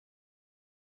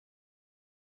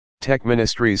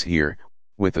Tecministries here,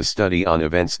 with a study on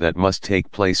events that must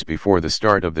take place before the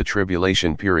start of the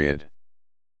tribulation period.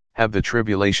 Have the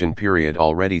tribulation period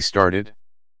already started?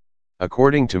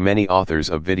 According to many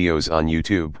authors of videos on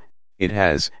YouTube, it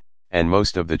has, and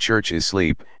most of the church is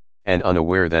asleep, and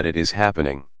unaware that it is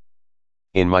happening.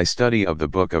 In my study of the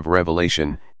book of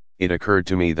Revelation, it occurred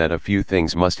to me that a few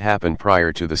things must happen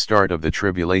prior to the start of the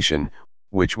tribulation,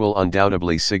 which will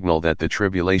undoubtedly signal that the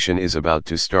tribulation is about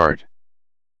to start.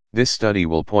 This study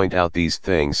will point out these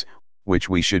things, which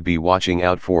we should be watching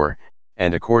out for,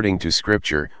 and according to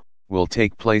Scripture, will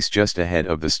take place just ahead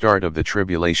of the start of the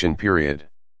tribulation period.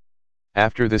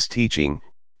 After this teaching,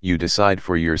 you decide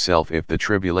for yourself if the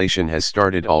tribulation has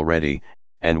started already,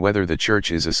 and whether the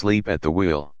church is asleep at the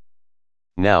wheel.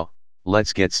 Now,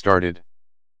 let's get started.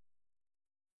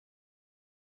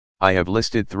 I have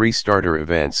listed 3 starter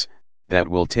events that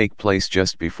will take place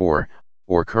just before,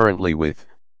 or currently with,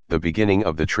 the beginning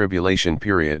of the tribulation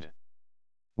period.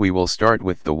 We will start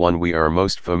with the one we are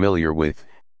most familiar with,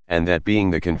 and that being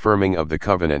the confirming of the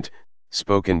covenant,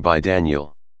 spoken by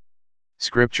Daniel.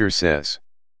 Scripture says,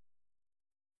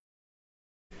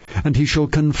 "And he shall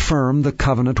confirm the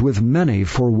covenant with many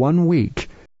for 1 week."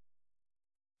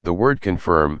 The word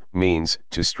confirm means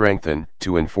to strengthen,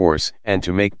 to enforce, and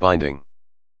to make binding.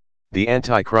 The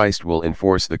Antichrist will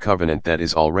enforce the covenant that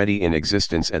is already in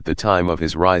existence at the time of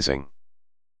his rising.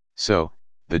 So,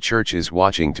 the church is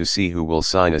watching to see who will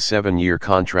sign a 7-year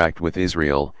contract with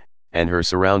Israel, and her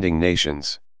surrounding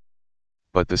nations.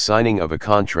 But the signing of a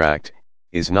contract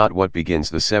is not what begins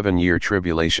the 7-year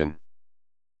tribulation.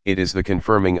 It is the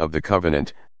confirming of the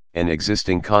covenant, an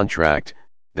existing contract,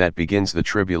 that begins the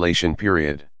tribulation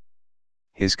period.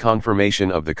 His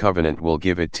confirmation of the covenant will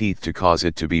give it teeth to cause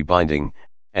it to be binding,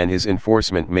 and his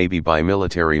enforcement may be by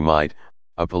military might,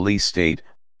 a police state,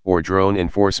 or drone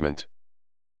enforcement.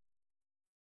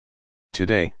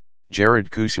 Today,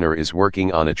 Jared Kushner is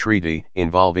working on a treaty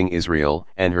involving Israel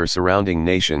and her surrounding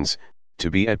nations, to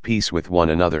be at peace with one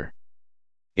another.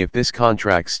 If this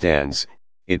contract stands,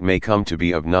 it may come to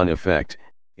be of none effect,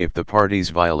 if the parties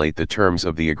violate the terms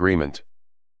of the agreement.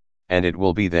 And it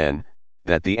will be then,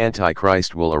 that the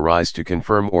Antichrist will arise to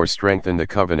confirm or strengthen the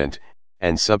covenant,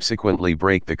 and subsequently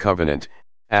break the covenant,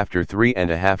 after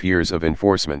 3.5 years of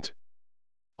enforcement.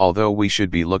 Although we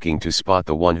should be looking to spot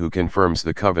the one who confirms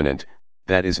the covenant,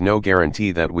 that is no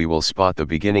guarantee that we will spot the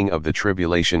beginning of the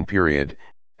tribulation period,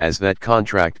 as that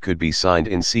contract could be signed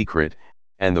in secret,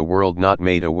 and the world not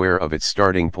made aware of its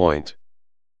starting point.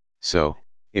 So,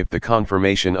 if the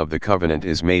confirmation of the covenant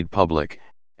is made public,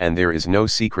 and there is no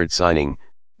secret signing,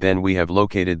 then we have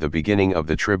located the beginning of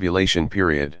the tribulation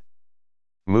period.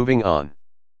 Moving on.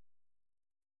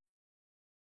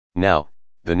 Now,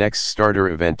 the next starter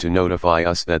event to notify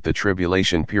us that the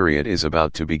tribulation period is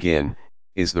about to begin,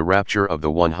 is the rapture of the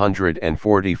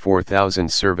 144,000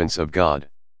 servants of God.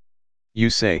 You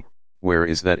say, where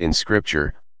is that in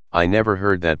Scripture? I never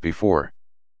heard that before.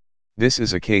 This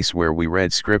is a case where we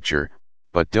read Scripture,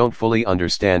 but don't fully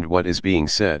understand what is being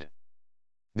said.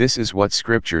 This is what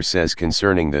Scripture says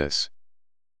concerning this.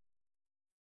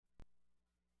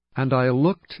 "And I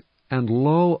looked, and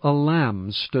lo, a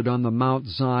Lamb stood on the Mount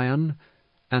Zion,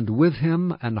 and with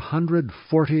him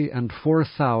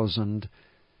 144,000,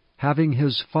 having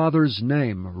his Father's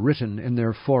name written in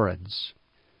their foreheads.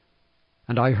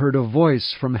 And I heard a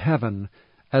voice from heaven,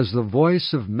 as the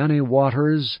voice of many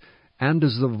waters, and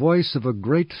as the voice of a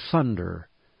great thunder.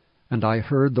 And I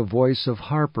heard the voice of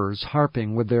harpers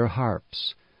harping with their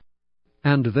harps.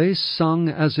 And they sung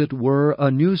as it were a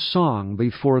new song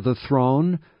before the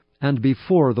throne, and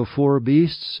before the 4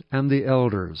 beasts and the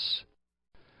elders.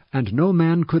 And no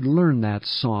man could learn that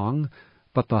song,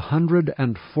 but the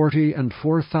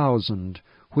 144,000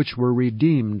 which were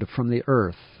redeemed from the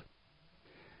earth.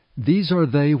 These are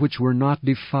they which were not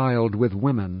defiled with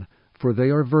women, for they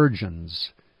are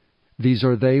virgins. These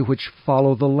are they which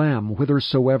follow the Lamb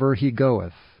whithersoever he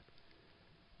goeth.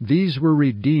 These were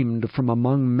redeemed from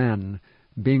among men,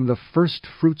 being the first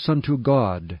fruits unto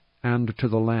God and to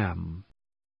the Lamb."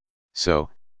 So,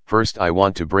 first I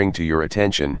want to bring to your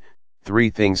attention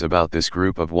 3 things about this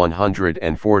group of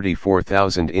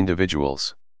 144,000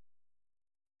 individuals.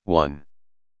 1.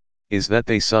 Is that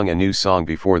they sung a new song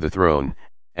before the throne,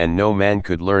 and no man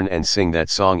could learn and sing that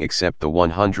song except the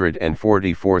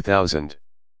 144,000.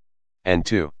 And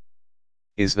 2.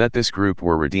 Is that this group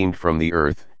were redeemed from the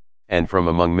earth, and from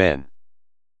among men.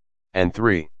 And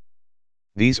 3.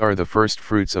 These are the first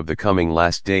fruits of the coming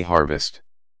last day harvest.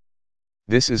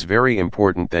 This is very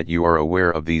important that you are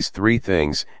aware of these 3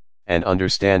 things, and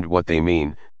understand what they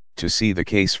mean, to see the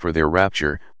case for their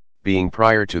rapture, being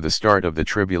prior to the start of the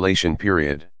tribulation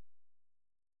period.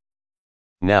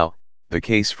 Now, the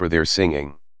case for their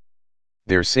singing.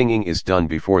 Their singing is done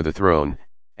before the throne,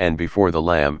 and before the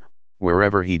Lamb,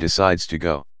 wherever he decides to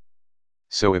go.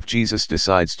 So if Jesus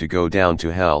decides to go down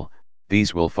to hell,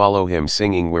 these will follow him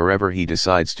singing wherever he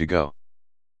decides to go.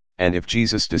 And if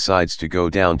Jesus decides to go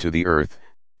down to the earth,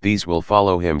 these will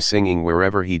follow him singing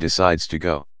wherever he decides to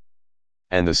go.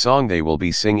 And the song they will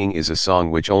be singing is a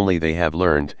song which only they have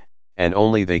learned, and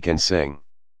only they can sing.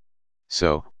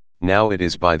 So, now it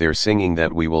is by their singing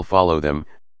that we will follow them,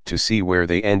 to see where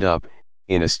they end up,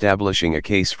 in establishing a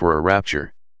case for a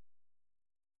rapture.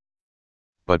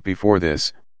 But before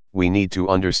this, we need to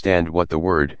understand what the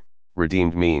word,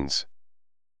 redeemed means.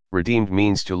 Redeemed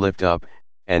means to lift up,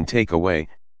 and take away,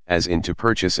 as in to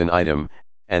purchase an item,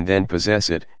 and then possess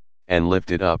it, and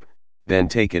lift it up, then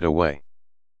take it away.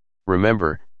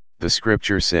 Remember, the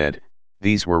scripture said,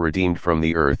 these were redeemed from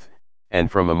the earth,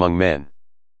 and from among men.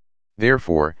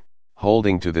 Therefore,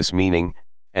 holding to this meaning,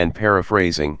 and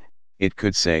paraphrasing, it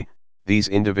could say, these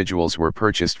individuals were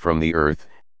purchased from the earth,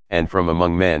 and from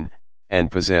among men,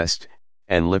 and possessed,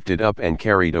 and lifted up and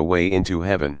carried away into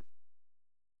heaven.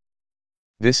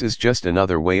 This is just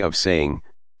another way of saying,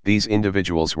 these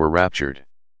individuals were raptured.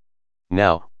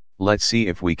 Now, let's see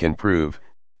if we can prove,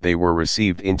 they were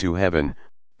received into heaven,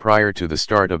 prior to the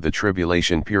start of the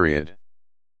tribulation period.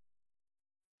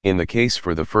 In the case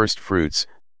for the first fruits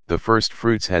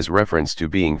has reference to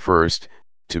being first,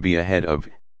 to be ahead of,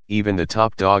 even the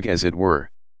top dog as it were.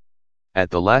 At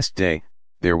the last day,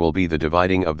 there will be the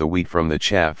dividing of the wheat from the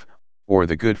chaff, or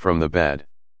the good from the bad.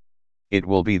 It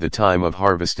will be the time of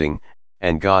harvesting,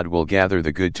 and God will gather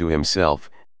the good to himself,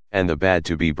 and the bad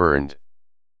to be burned.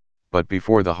 But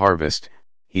before the harvest,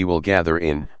 he will gather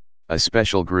in, a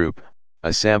special group,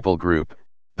 a sample group,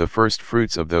 the first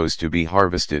fruits of those to be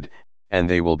harvested, and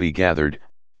they will be gathered,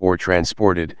 or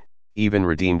transported, even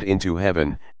redeemed into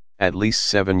heaven, at least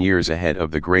 7 years ahead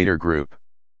of the greater group.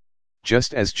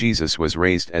 Just as Jesus was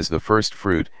raised as the first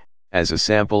fruit, as a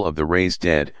sample of the raised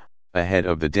dead, ahead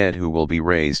of the dead who will be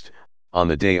raised, on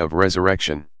the day of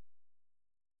resurrection.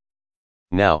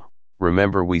 Now,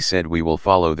 remember we said we will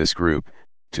follow this group,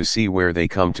 to see where they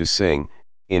come to sing,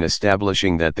 in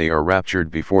establishing that they are raptured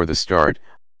before the start,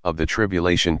 of the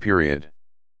tribulation period.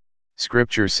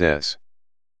 Scripture says,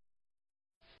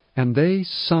 And they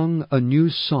sung a new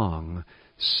song,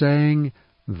 saying,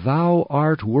 Thou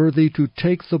art worthy to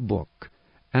take the book,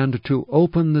 and to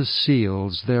open the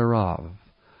seals thereof.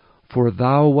 For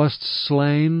thou wast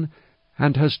slain,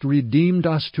 and hast redeemed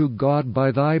us to God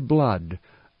by thy blood,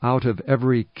 out of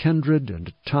every kindred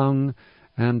and tongue,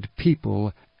 and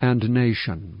people and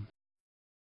nation.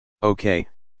 Okay,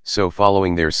 so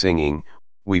following their singing,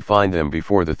 we find them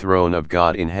before the throne of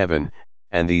God in heaven,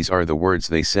 and these are the words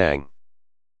they sang.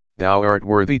 Thou art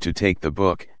worthy to take the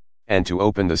book, and to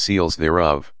open the seals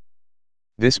thereof.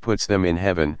 This puts them in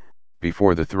heaven,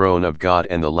 before the throne of God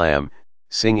and the Lamb,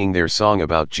 singing their song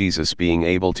about Jesus being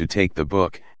able to take the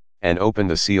book, and open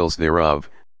the seals thereof,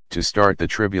 to start the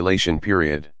tribulation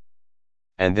period.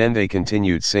 And then they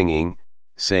continued singing,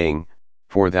 saying,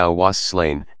 For thou wast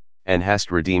slain, and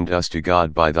hast redeemed us to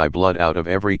God by thy blood out of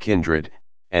every kindred,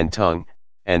 and tongue,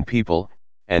 and people,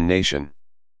 and nation.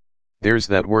 There's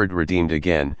that word redeemed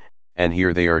again, and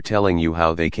here they are telling you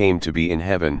how they came to be in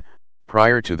heaven,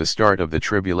 prior to the start of the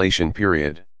tribulation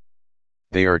period.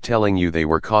 They are telling you they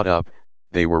were caught up,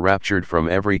 they were raptured from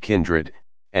every kindred,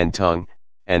 and tongue,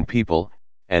 and people,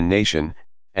 and nation,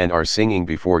 and are singing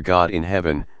before God in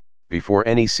heaven, before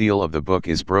any seal of the book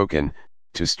is broken,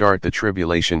 to start the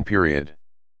tribulation period.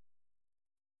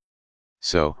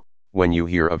 So, when you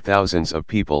hear of thousands of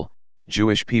people,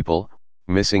 Jewish people,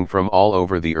 missing from all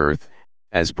over the earth,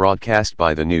 as broadcast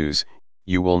by the news,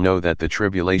 you will know that the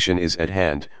tribulation is at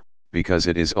hand, because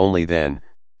it is only then,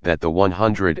 that the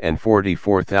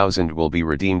 144,000 will be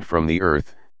redeemed from the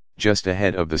earth, just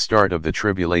ahead of the start of the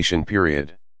tribulation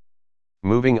period.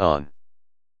 Moving on.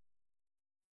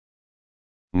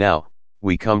 Now,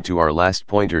 we come to our last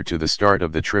pointer to the start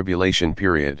of the tribulation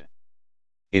period.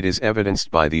 It is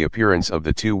evidenced by the appearance of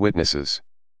the two witnesses.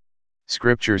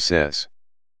 Scripture says,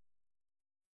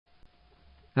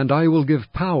 And I will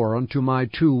give power unto my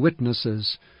 2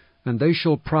 witnesses, and they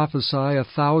shall prophesy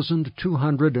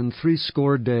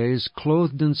 1,260 days,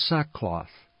 clothed in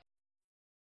sackcloth.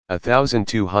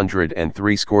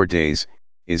 1,260 days,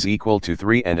 is equal to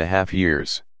 3.5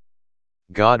 years.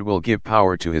 God will give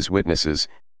power to his witnesses,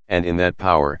 and in that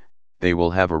power, they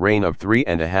will have a reign of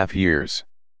 3.5 years.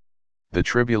 The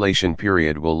tribulation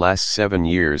period will last 7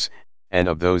 years, and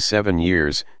of those 7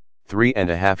 years,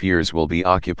 3.5 years will be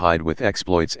occupied with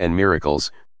exploits and miracles,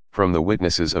 from the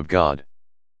witnesses of God.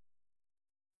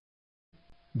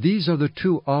 These are the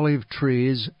 2 olive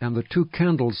trees and the 2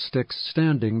 candlesticks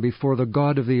standing before the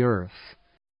God of the earth.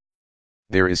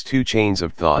 There is 2 chains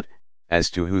of thought,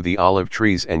 as to who the olive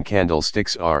trees and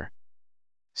candlesticks are.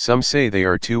 Some say they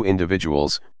are 2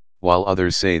 individuals, while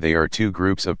others say they are 2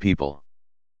 groups of people.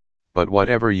 But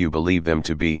whatever you believe them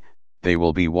to be, they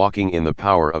will be walking in the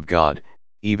power of God,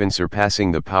 even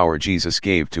surpassing the power Jesus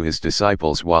gave to his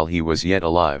disciples while he was yet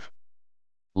alive.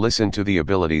 Listen to the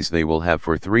abilities they will have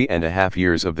for 3.5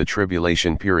 years of the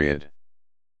tribulation period.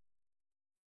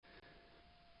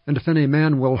 And if any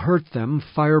man will hurt them,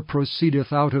 fire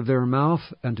proceedeth out of their mouth,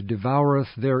 and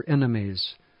devoureth their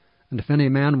enemies. And if any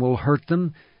man will hurt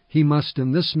them, he must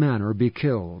in this manner be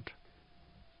killed.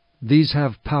 These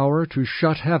have power to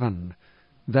shut heaven,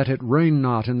 that it rain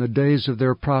not in the days of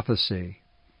their prophecy,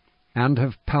 and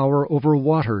have power over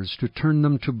waters to turn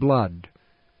them to blood,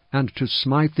 and to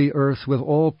smite the earth with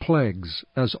all plagues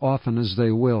as often as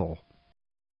they will.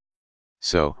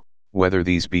 So, whether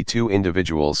these be 2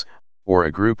 individuals, or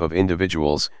a group of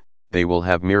individuals, they will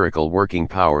have miracle-working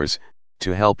powers,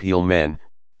 to help heal men,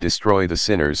 destroy the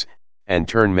sinners, and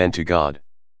turn men to God.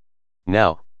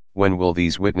 Now, when will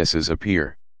these witnesses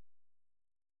appear?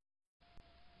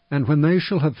 And when they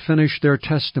shall have finished their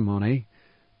testimony,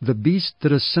 the beast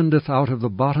that ascendeth out of the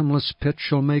bottomless pit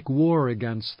shall make war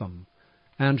against them,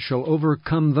 and shall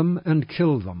overcome them and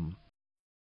kill them.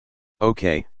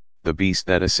 Okay, the beast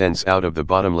that ascends out of the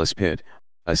bottomless pit,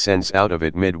 ascends out of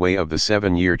it midway of the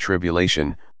 7-year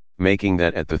tribulation, making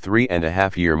that at the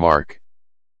 3.5-year mark.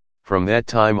 From that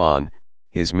time on,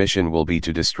 his mission will be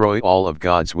to destroy all of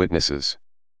God's witnesses.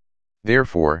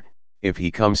 Therefore, if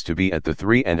he comes to be at the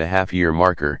 3.5-year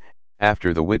marker,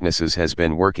 after the witnesses has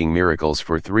been working miracles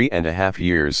for 3.5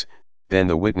 years, then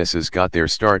the witnesses got their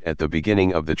start at the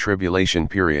beginning of the tribulation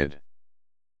period.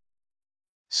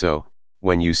 So,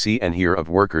 when you see and hear of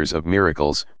workers of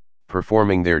miracles,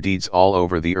 performing their deeds all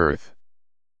over the earth,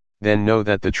 then know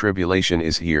that the tribulation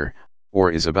is here,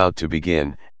 or is about to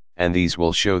begin, and these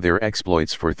will show their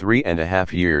exploits for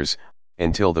 3.5 years,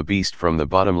 until the beast from the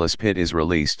bottomless pit is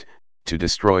released, to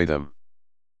destroy them.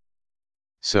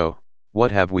 So,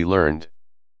 what have we learned?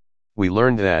 We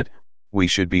learned that, we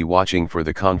should be watching for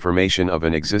the confirmation of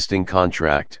an existing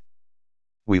contract.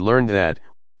 We learned that,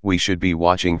 we should be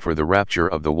watching for the rapture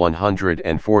of the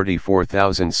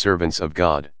 144,000 servants of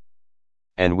God.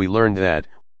 And we learned that,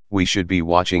 we should be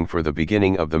watching for the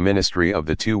beginning of the ministry of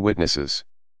the 2 witnesses.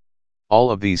 All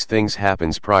of these things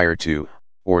happens prior to,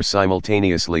 or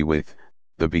simultaneously with,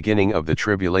 the beginning of the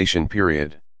tribulation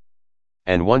period.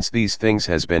 And once these things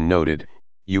has been noted,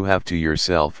 you have to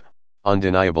yourself,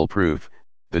 undeniable proof,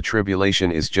 the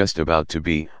tribulation is just about to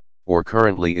be, or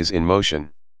currently is in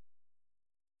motion.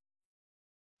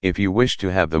 If you wish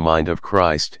to have the mind of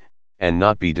Christ, and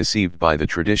not be deceived by the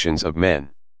traditions of men,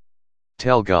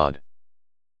 tell God,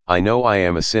 I know I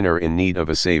am a sinner in need of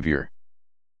a Savior.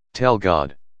 Tell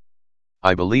God,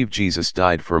 I believe Jesus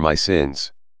died for my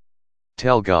sins.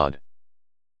 Tell God,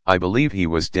 I believe he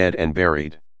was dead and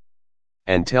buried.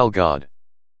 And tell God,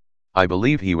 I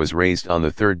believe he was raised on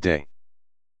the 3rd day.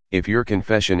 If your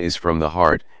confession is from the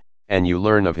heart, and you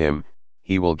learn of him,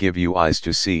 he will give you eyes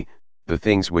to see, the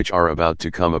things which are about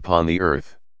to come upon the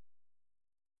earth.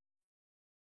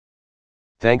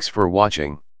 Thanks for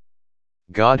watching.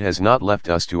 God has not left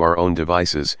us to our own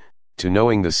devices, to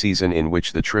knowing the season in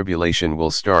which the tribulation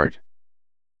will start.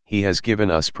 He has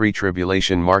given us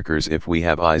pre-tribulation markers if we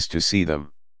have eyes to see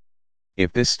them.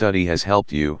 If this study has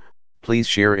helped you, please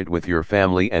share it with your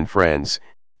family and friends,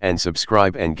 and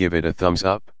subscribe and give it a thumbs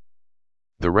up.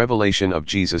 The revelation of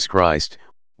Jesus Christ,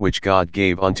 which God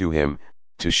gave unto him,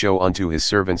 to show unto his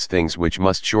servants things which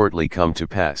must shortly come to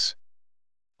pass.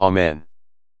 Amen.